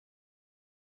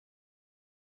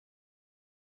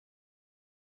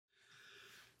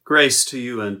Grace to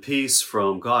you and peace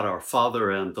from God our Father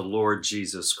and the Lord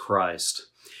Jesus Christ.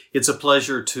 It's a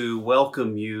pleasure to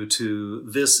welcome you to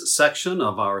this section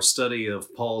of our study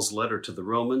of Paul's letter to the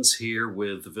Romans here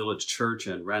with the Village Church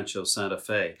in Rancho Santa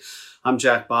Fe. I'm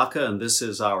Jack Baca, and this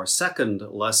is our second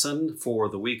lesson for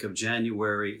the week of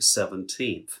January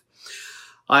 17th.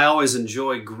 I always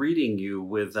enjoy greeting you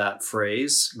with that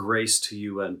phrase, grace to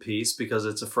you and peace, because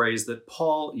it's a phrase that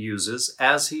Paul uses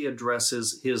as he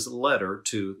addresses his letter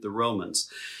to the Romans.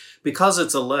 Because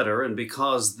it's a letter, and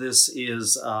because this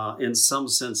is, in some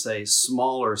sense, a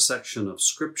smaller section of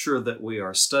Scripture that we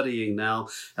are studying now,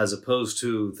 as opposed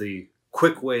to the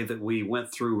quick way that we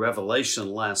went through Revelation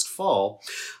last fall,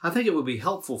 I think it would be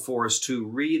helpful for us to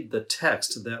read the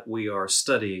text that we are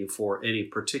studying for any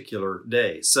particular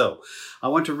day. So I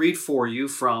want to read for you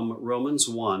from Romans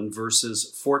 1,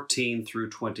 verses 14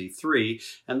 through 23,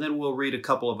 and then we'll read a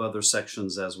couple of other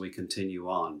sections as we continue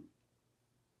on.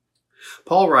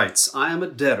 Paul writes, I am a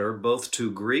debtor both to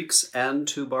Greeks and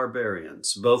to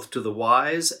barbarians, both to the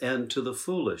wise and to the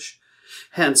foolish.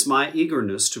 Hence my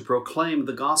eagerness to proclaim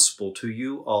the gospel to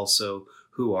you also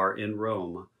who are in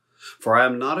Rome. For I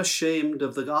am not ashamed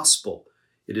of the gospel.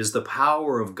 It is the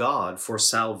power of God for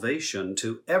salvation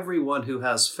to everyone who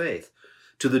has faith,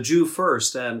 to the Jew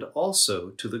first and also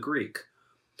to the Greek.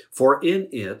 For in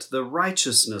it the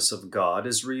righteousness of God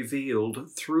is revealed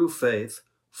through faith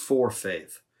for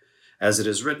faith. As it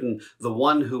is written, the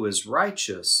one who is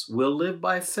righteous will live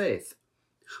by faith.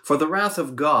 For the wrath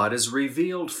of God is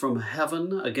revealed from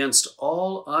heaven against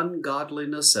all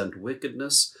ungodliness and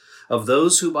wickedness of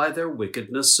those who by their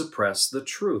wickedness suppress the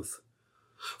truth.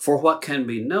 For what can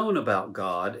be known about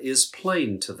God is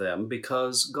plain to them,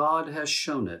 because God has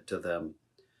shown it to them.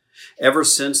 Ever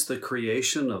since the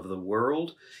creation of the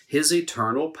world, his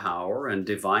eternal power and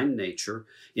divine nature,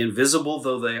 invisible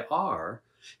though they are,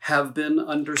 have been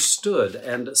understood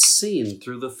and seen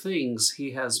through the things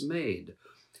he has made.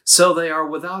 So they are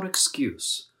without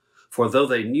excuse. For though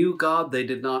they knew God, they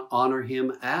did not honor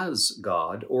him as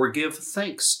God or give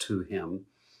thanks to him.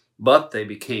 But they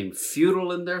became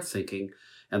futile in their thinking,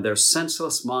 and their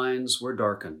senseless minds were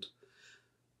darkened.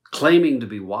 Claiming to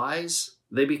be wise,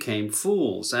 they became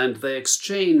fools, and they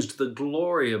exchanged the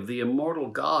glory of the immortal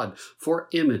God for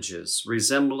images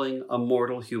resembling a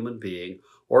mortal human being,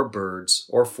 or birds,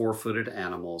 or four-footed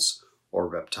animals, or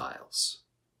reptiles.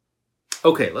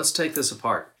 Okay, let's take this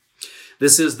apart.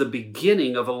 This is the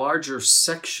beginning of a larger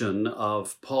section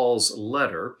of Paul's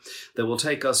letter that will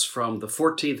take us from the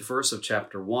 14th verse of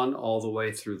chapter 1 all the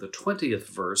way through the 20th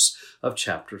verse of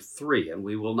chapter 3, and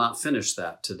we will not finish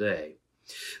that today.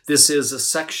 This is a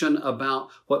section about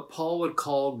what Paul would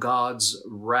call God's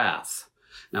wrath.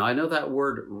 Now, I know that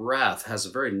word wrath has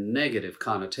a very negative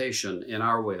connotation in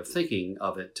our way of thinking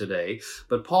of it today,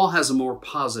 but Paul has a more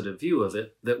positive view of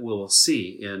it that we'll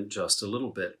see in just a little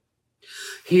bit.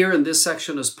 Here in this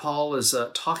section, as Paul is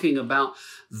talking about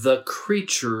the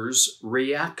creature's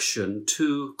reaction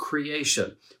to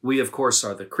creation. We, of course,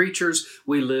 are the creatures.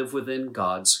 We live within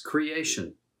God's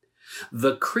creation.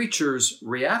 The creature's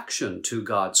reaction to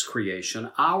God's creation,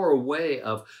 our way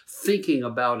of thinking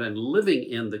about and living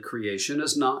in the creation,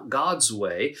 is not God's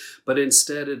way, but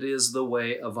instead it is the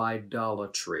way of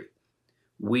idolatry.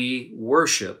 We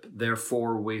worship,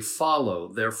 therefore we follow,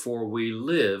 therefore we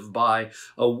live by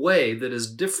a way that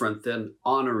is different than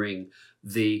honoring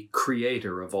the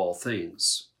Creator of all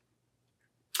things.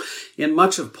 In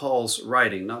much of Paul's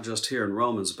writing, not just here in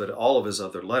Romans, but all of his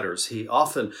other letters, he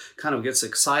often kind of gets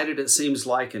excited, it seems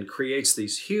like, and creates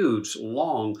these huge,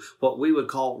 long, what we would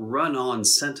call run-on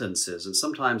sentences. And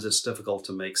sometimes it's difficult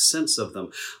to make sense of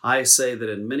them. I say that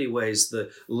in many ways, the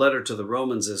letter to the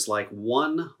Romans is like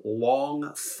one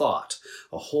long thought,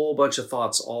 a whole bunch of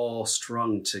thoughts all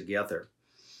strung together.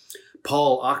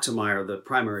 Paul Achtemeier, the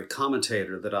primary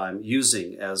commentator that I'm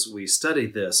using as we study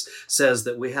this, says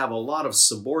that we have a lot of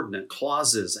subordinate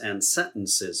clauses and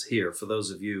sentences here for those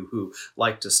of you who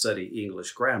like to study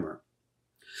English grammar.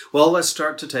 Well, let's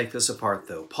start to take this apart,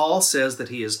 though. Paul says that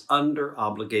he is under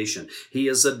obligation. He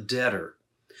is a debtor.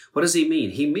 What does he mean?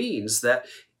 He means that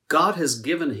God has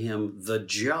given him the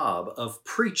job of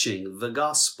preaching the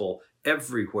gospel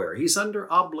everywhere. He's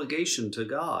under obligation to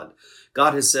God.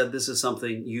 God has said this is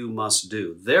something you must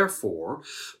do. Therefore,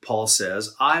 Paul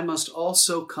says, I must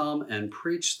also come and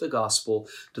preach the gospel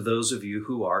to those of you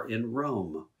who are in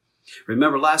Rome.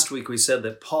 Remember last week we said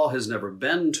that Paul has never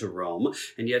been to Rome,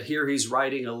 and yet here he's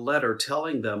writing a letter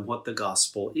telling them what the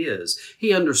gospel is.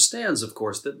 He understands, of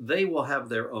course, that they will have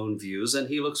their own views, and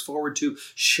he looks forward to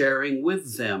sharing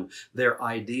with them their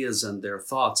ideas and their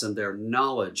thoughts and their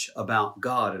knowledge about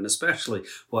God, and especially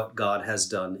what God has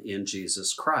done in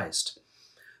Jesus Christ.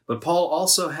 But Paul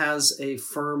also has a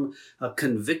firm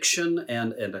conviction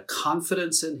and a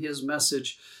confidence in his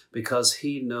message because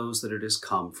he knows that it has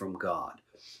come from God.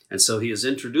 And so he is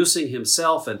introducing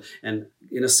himself and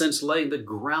in a sense laying the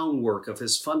groundwork of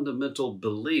his fundamental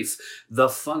belief, the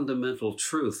fundamental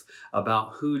truth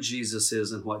about who Jesus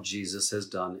is and what Jesus has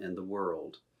done in the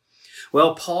world.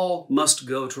 Well, Paul must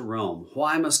go to Rome.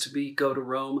 Why must he go to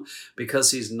Rome?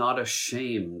 Because he's not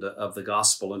ashamed of the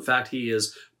gospel. In fact, he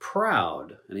is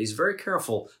proud, and he's very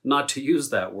careful not to use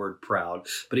that word proud,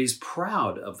 but he's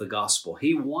proud of the gospel.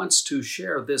 He wants to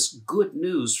share this good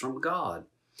news from God.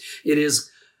 It is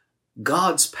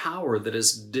God's power that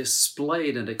is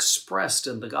displayed and expressed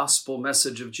in the gospel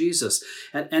message of Jesus.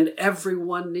 And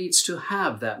everyone needs to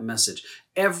have that message.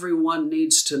 Everyone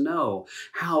needs to know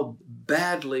how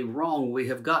badly wrong we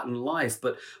have gotten life,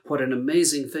 but what an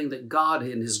amazing thing that God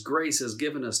in his grace has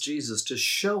given us Jesus to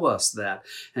show us that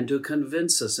and to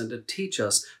convince us and to teach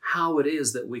us how it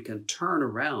is that we can turn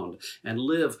around and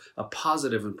live a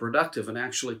positive and productive and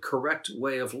actually correct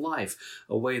way of life,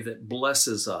 a way that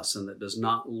blesses us and that does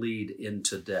not lead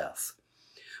into death.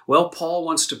 Well, Paul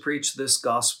wants to preach this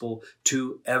gospel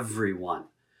to everyone,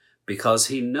 because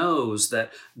he knows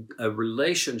that a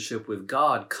relationship with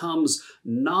God comes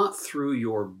not through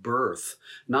your birth,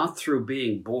 not through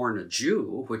being born a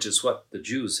Jew, which is what the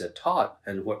Jews had taught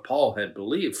and what Paul had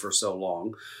believed for so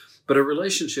long, but a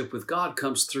relationship with God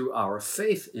comes through our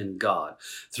faith in God,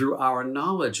 through our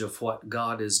knowledge of what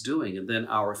God is doing, and then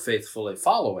our faithfully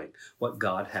following what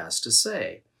God has to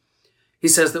say. He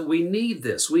says that we need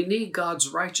this. We need God's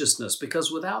righteousness,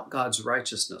 because without God's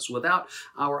righteousness, without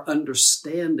our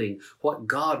understanding what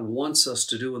God wants us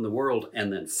to do in the world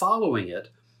and then following it,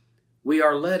 we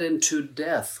are led into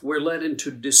death. We're led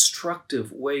into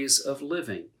destructive ways of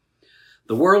living.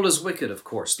 The world is wicked, of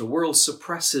course. The world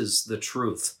suppresses the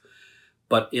truth.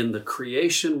 But in the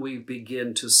creation, we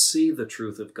begin to see the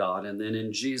truth of God, and then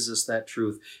in Jesus, that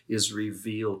truth is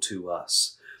revealed to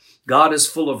us. God is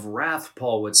full of wrath,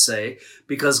 Paul would say,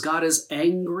 because God is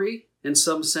angry in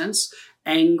some sense,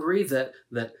 angry that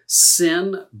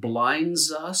sin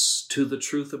blinds us to the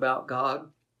truth about God.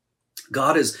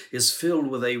 God is filled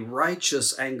with a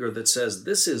righteous anger that says,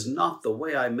 this is not the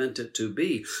way I meant it to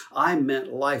be. I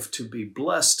meant life to be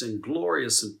blessed and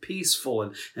glorious and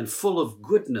peaceful and full of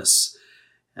goodness.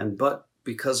 But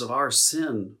because of our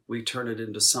sin, we turn it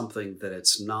into something that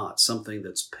it's not, something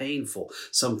that's painful,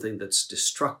 something that's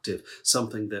destructive,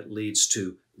 something that leads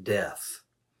to death.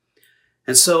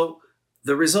 And so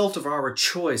the result of our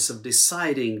choice of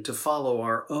deciding to follow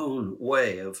our own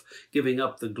way, of giving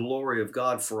up the glory of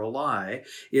God for a lie,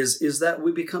 is that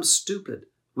we become stupid.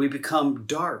 We become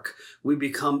dark. We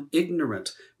become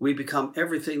ignorant. We become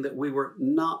everything that we were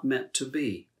not meant to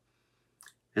be.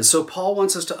 And so Paul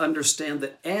wants us to understand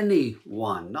that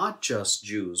anyone, not just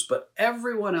Jews, but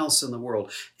everyone else in the world,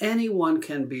 anyone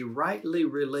can be rightly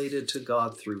related to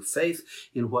God through faith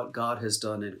in what God has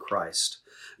done in Christ.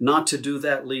 Not to do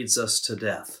that leads us to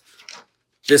death.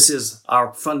 This is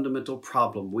our fundamental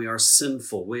problem. We are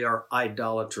sinful. We are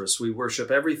idolatrous. We worship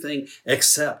everything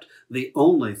except the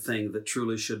only thing that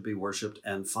truly should be worshiped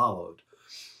and followed.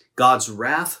 God's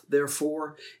wrath,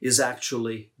 therefore, is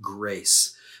actually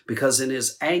grace. Because in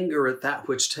his anger at that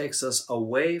which takes us,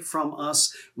 away from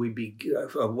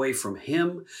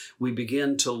him, we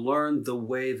begin to learn the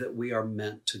way that we are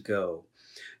meant to go.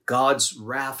 God's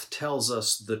wrath tells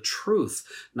us the truth,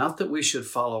 not that we should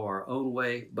follow our own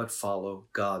way, but follow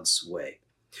God's way.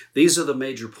 These are the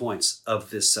major points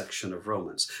of this section of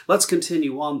Romans. Let's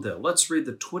continue on, though. Let's read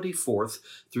the 24th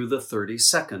through the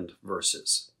 32nd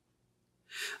verses.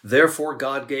 Therefore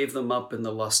God gave them up in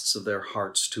the lusts of their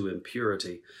hearts to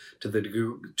impurity, to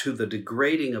the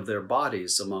degrading of their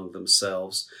bodies among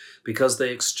themselves, because they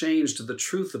exchanged the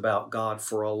truth about God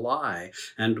for a lie,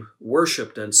 and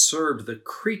worshipped and served the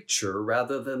creature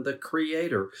rather than the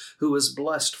Creator, who is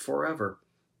blessed forever.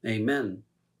 Amen.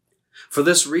 For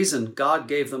this reason, God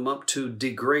gave them up to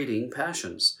degrading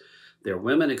passions. Their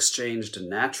women exchanged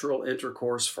natural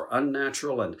intercourse for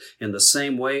unnatural, and in the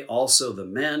same way also the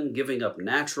men, giving up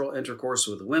natural intercourse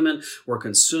with women, were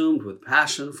consumed with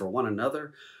passion for one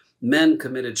another. Men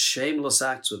committed shameless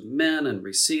acts with men and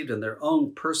received in their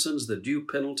own persons the due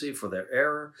penalty for their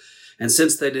error. And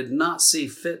since they did not see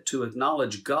fit to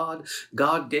acknowledge God,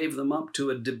 God gave them up to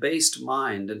a debased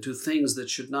mind and to things that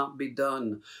should not be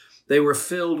done. They were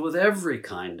filled with every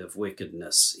kind of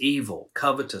wickedness, evil,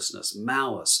 covetousness,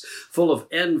 malice, full of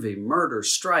envy, murder,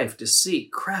 strife, deceit,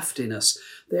 craftiness.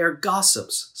 They are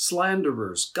gossips,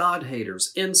 slanderers,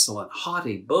 God-haters, insolent,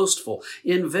 haughty, boastful,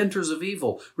 inventors of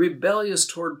evil, rebellious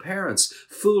toward parents,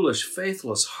 foolish,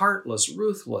 faithless, heartless,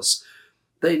 ruthless.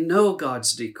 They know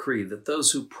God's decree that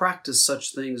those who practice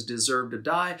such things deserve to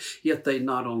die, yet they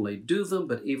not only do them,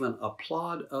 but even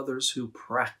applaud others who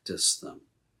practice them.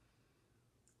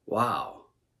 Wow,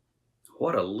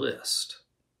 what a list.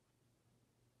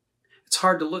 It's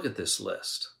hard to look at this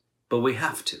list, but we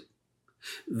have to.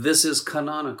 This is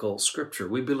canonical scripture.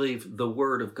 We believe the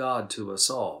word of God to us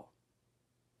all.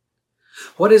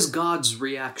 What is God's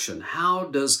reaction? How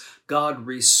does God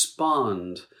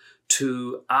respond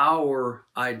to our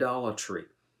idolatry?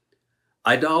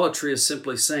 Idolatry is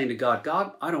simply saying to God,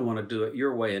 God, I don't want to do it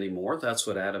your way anymore. That's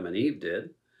what Adam and Eve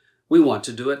did. We want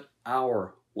to do it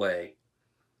our way.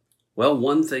 Well,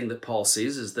 one thing that Paul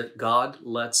sees is that God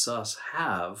lets us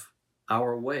have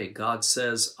our way. God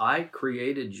says, I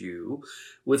created you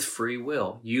with free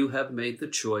will. You have made the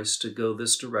choice to go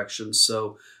this direction,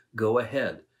 so go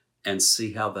ahead and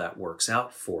see how that works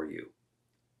out for you.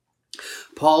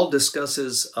 Paul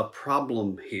discusses a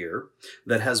problem here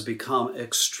that has become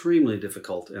extremely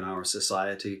difficult in our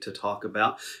society to talk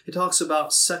about. He talks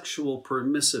about sexual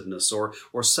permissiveness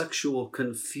or sexual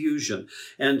confusion.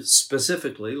 And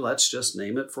specifically, let's just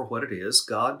name it for what it is.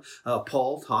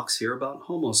 Paul talks here about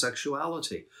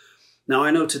homosexuality. Now,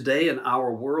 I know today in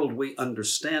our world, we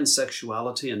understand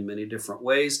sexuality in many different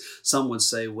ways. Some would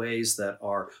say ways that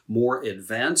are more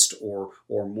advanced or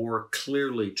more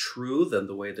clearly true than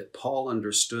the way that Paul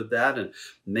understood that. And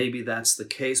maybe that's the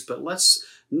case, but let's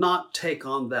not take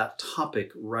on that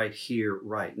topic right here,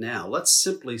 right now. Let's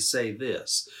simply say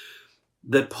this,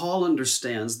 that Paul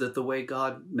understands that the way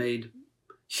God made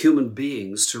human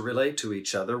beings to relate to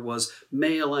each other was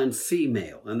male and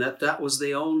female, and that was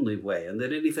the only way, and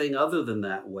that anything other than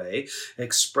that way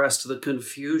expressed the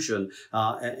confusion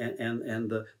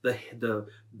and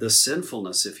the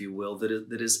sinfulness, if you will,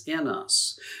 that is in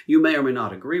us. You may or may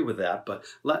not agree with that, but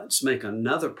let's make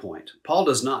another point. Paul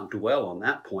does not dwell on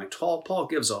that point. Paul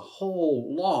gives a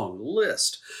whole long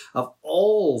list of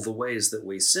all the ways that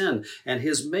we sin, and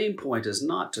his main point is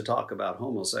not to talk about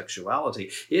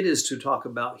homosexuality. It is to talk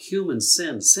about human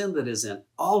sin that is in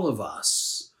all of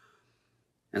us.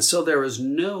 And so there is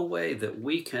no way that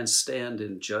we can stand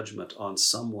in judgment on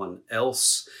someone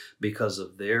else because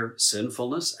of their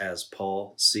sinfulness, as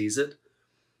Paul sees it.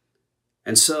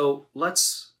 And so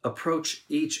let's approach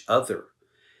each other,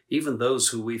 even those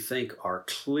who we think are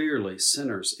clearly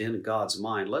sinners in God's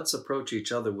mind. Let's approach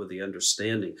each other with the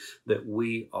understanding that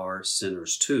we are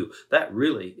sinners too. That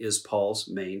really is Paul's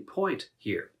main point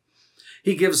here.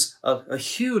 He gives a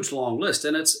huge long list,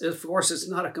 and of course, it's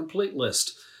not a complete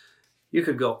list. You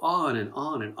could go on and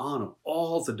on and on of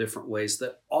all the different ways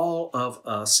that all of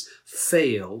us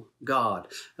fail God,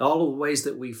 all of the ways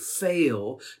that we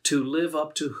fail to live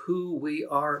up to who we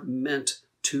are meant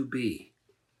to be.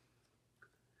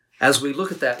 As we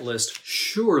look at that list,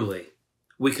 surely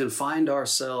we can find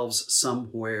ourselves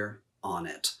somewhere on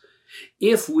it.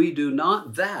 If we do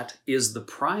not, that is the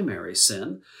primary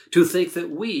sin, to think that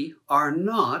we are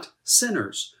not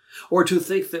sinners, or to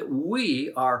think that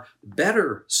we are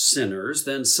better sinners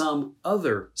than some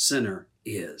other sinner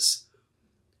is.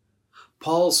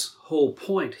 Paul's whole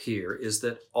point here is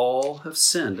that all have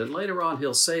sinned, and later on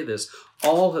he'll say this,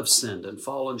 all have sinned and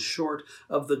fallen short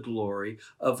of the glory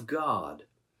of God.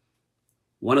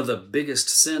 One of the biggest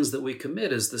sins that we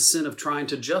commit is the sin of trying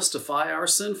to justify our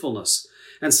sinfulness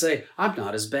and say, I'm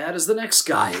not as bad as the next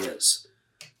guy is.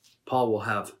 Paul will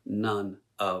have none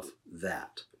of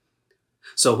that.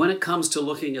 So when it comes to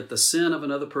looking at the sin of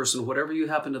another person, whatever you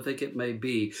happen to think it may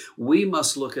be, we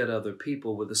must look at other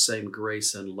people with the same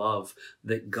grace and love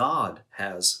that God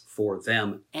has for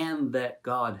them and that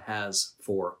God has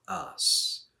for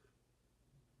us.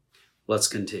 Let's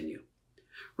continue.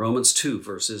 Romans 2,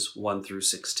 verses 1 through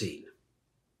 16.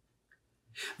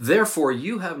 Therefore,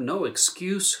 you have no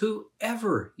excuse,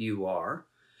 whoever you are,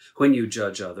 when you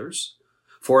judge others.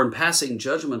 For in passing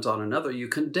judgment on another, you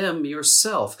condemn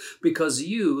yourself, because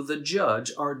you, the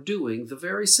judge, are doing the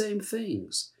very same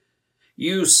things.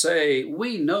 You say,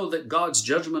 we know that God's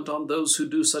judgment on those who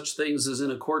do such things is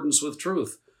in accordance with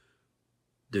truth.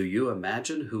 Do you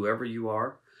imagine, whoever you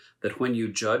are, that when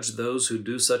you judge those who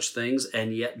do such things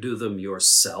and yet do them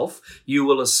yourself, you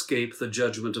will escape the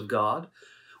judgment of God?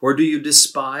 Or do you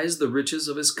despise the riches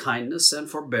of his kindness and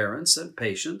forbearance and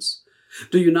patience?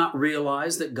 Do you not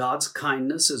realize that God's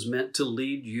kindness is meant to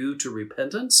lead you to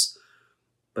repentance?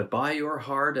 But by your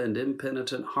hard and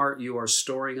impenitent heart you are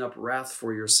storing up wrath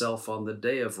for yourself on the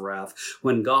day of wrath,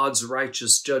 when God's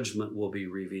righteous judgment will be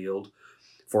revealed.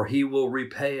 For he will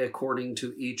repay according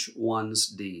to each one's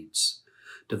deeds.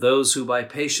 To those who by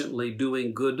patiently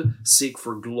doing good seek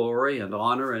for glory and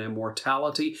honor and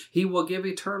immortality, he will give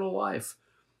eternal life.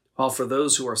 While for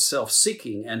those who are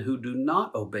self-seeking and who do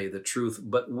not obey the truth,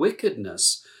 but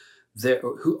wickedness,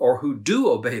 who do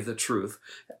obey the truth,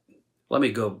 let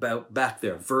me go back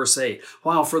there, verse 8.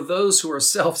 While for those who are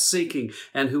self-seeking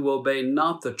and who obey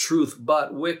not the truth,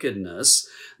 but wickedness,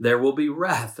 there will be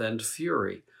wrath and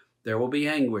fury. There will be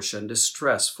anguish and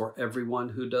distress for everyone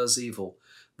who does evil,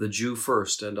 the Jew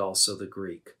first and also the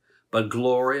Greek. But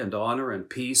glory and honor and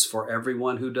peace for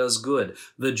everyone who does good,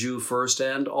 the Jew first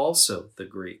and also the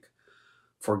Greek.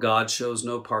 For God shows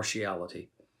no partiality.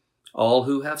 All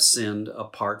who have sinned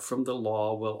apart from the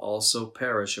law will also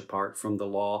perish apart from the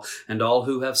law, and all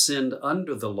who have sinned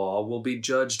under the law will be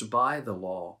judged by the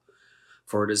law.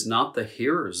 For it is not the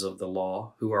hearers of the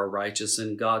law who are righteous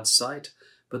in God's sight,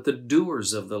 but the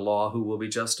doers of the law who will be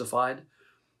justified.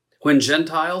 When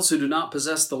Gentiles who do not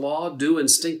possess the law do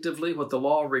instinctively what the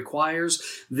law requires,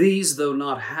 these, though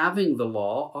not having the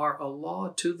law, are a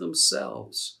law to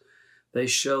themselves. They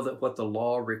show that what the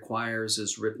law requires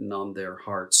is written on their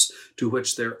hearts, to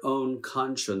which their own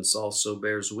conscience also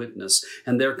bears witness,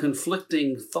 and their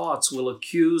conflicting thoughts will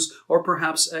accuse or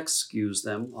perhaps excuse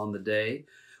them on the day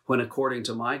when, according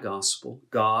to my gospel,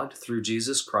 God, through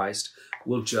Jesus Christ,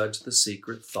 will judge the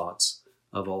secret thoughts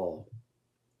of all.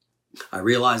 I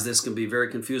realize this can be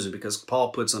very confusing because Paul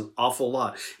puts an awful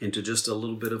lot into just a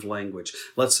little bit of language.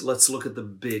 Let's look at the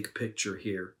big picture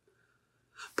here.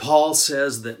 Paul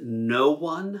says that no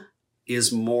one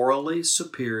is morally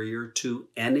superior to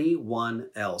anyone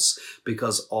else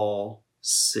because all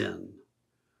sin.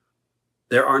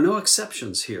 There are no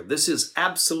exceptions here. This is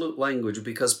absolute language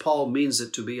because Paul means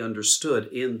it to be understood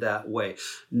in that way.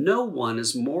 No one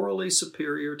is morally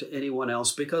superior to anyone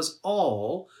else because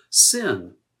all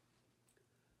sin.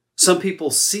 Some people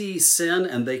see sin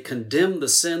and they condemn the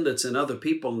sin that's in other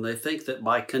people, and they think that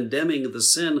by condemning the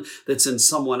sin that's in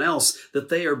someone else, that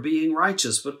they are being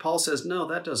righteous. But Paul says, no,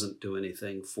 that doesn't do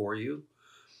anything for you.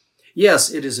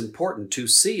 Yes, it is important to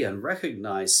see and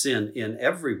recognize sin in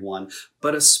everyone,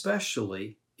 but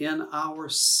especially in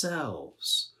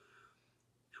ourselves.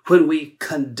 When we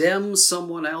condemn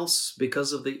someone else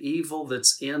because of the evil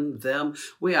that's in them,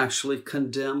 we actually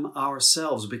condemn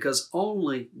ourselves because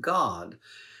only God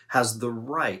has the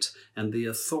right and the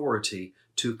authority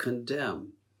to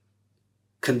condemn.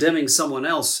 Condemning someone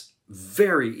else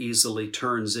very easily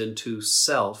turns into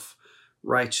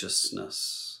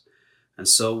self-righteousness. And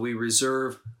so we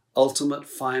reserve ultimate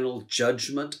final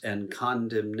judgment and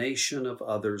condemnation of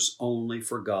others only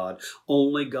for God.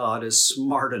 Only God is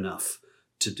smart enough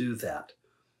to do that.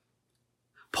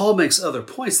 Paul makes other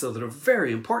points, though, that are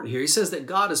very important here. He says that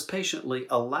God is patiently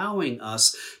allowing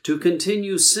us to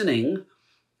continue sinning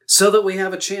so that we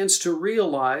have a chance to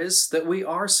realize that we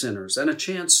are sinners and a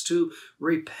chance to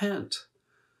repent.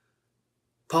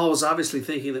 Paul was obviously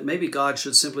thinking that maybe God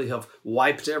should simply have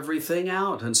wiped everything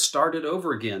out and started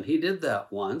over again. He did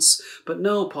that once. But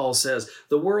no, Paul says,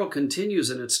 the world continues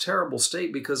in its terrible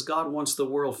state because God wants the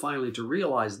world finally to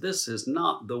realize this is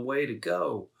not the way to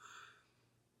go.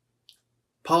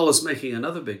 Paul is making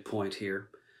another big point here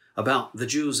about the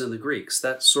Jews and the Greeks.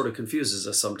 That sort of confuses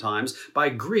us sometimes. By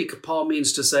Greek, Paul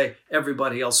means to say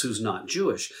everybody else who's not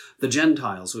Jewish. The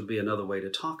Gentiles would be another way to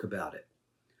talk about it.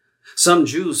 Some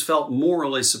Jews felt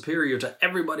morally superior to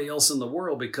everybody else in the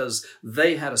world because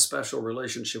they had a special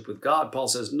relationship with God. Paul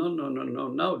says,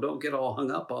 no, don't get all hung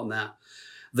up on that.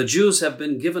 The Jews have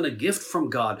been given a gift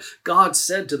from God. God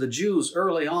said to the Jews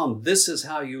early on, this is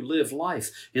how you live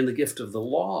life in the gift of the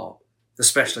law,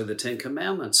 especially the Ten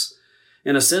Commandments.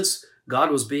 In a sense,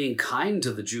 God was being kind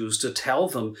to the Jews to tell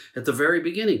them at the very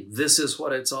beginning, this is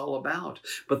what it's all about.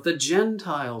 But the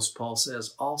Gentiles, Paul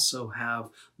says, also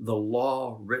have the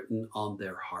law written on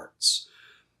their hearts.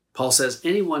 Paul says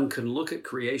anyone can look at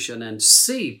creation and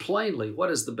see plainly what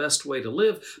is the best way to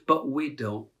live, but we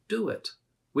don't do it.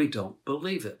 We don't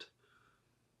believe it.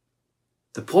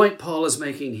 The point Paul is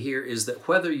making here is that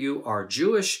whether you are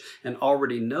Jewish and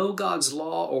already know God's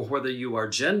law, or whether you are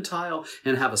Gentile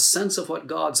and have a sense of what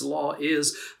God's law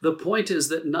is, the point is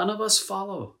that none of us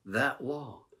follow that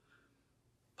law.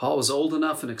 Paul was old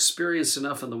enough and experienced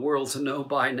enough in the world to know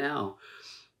by now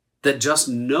that just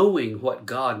knowing what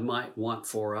God might want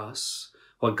for us,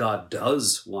 what God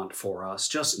does want for us,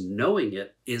 just knowing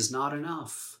it is not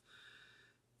enough.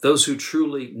 Those who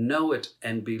truly know it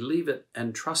and believe it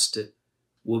and trust it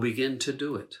will begin to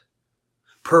do it.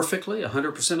 Perfectly,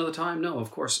 100% of the time? No,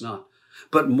 of course not.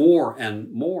 But more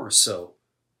and more so.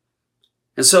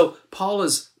 And so Paul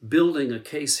is building a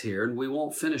case here, and we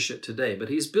won't finish it today, but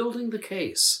he's building the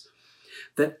case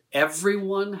that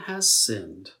everyone has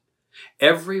sinned.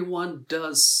 Everyone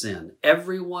does sin.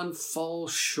 Everyone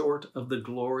falls short of the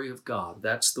glory of God.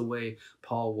 That's the way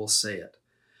Paul will say it.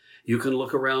 You can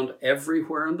look around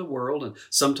everywhere in the world, and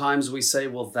sometimes we say,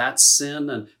 well, that's sin,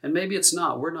 and maybe it's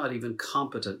not. We're not even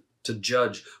competent to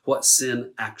judge what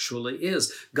sin actually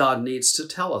is. God needs to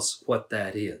tell us what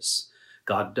that is.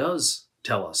 God does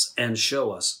tell us and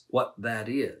show us what that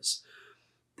is.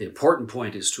 The important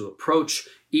point is to approach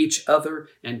each other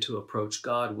and to approach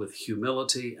God with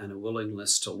humility and a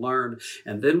willingness to learn.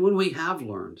 And then when we have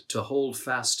learned, to hold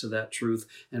fast to that truth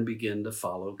and begin to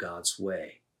follow God's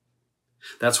way.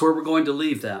 That's where we're going to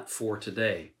leave that for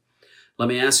today. Let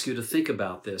me ask you to think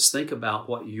about this. Think about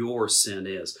what your sin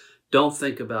is. Don't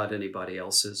think about anybody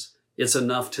else's. It's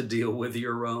enough to deal with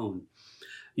your own.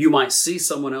 You might see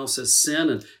someone else's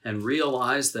sin and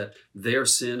realize that their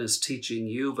sin is teaching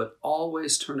you, but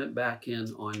always turn it back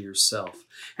in on yourself.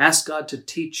 Ask God to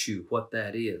teach you what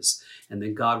that is, and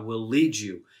then God will lead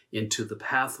you into the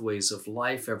pathways of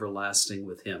life everlasting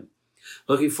with Him.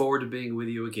 Looking forward to being with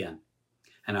you again,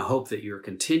 and I hope that you're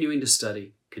continuing to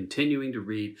study, continuing to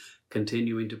read,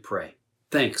 continuing to pray.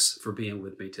 Thanks for being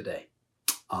with me today.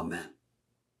 Amen.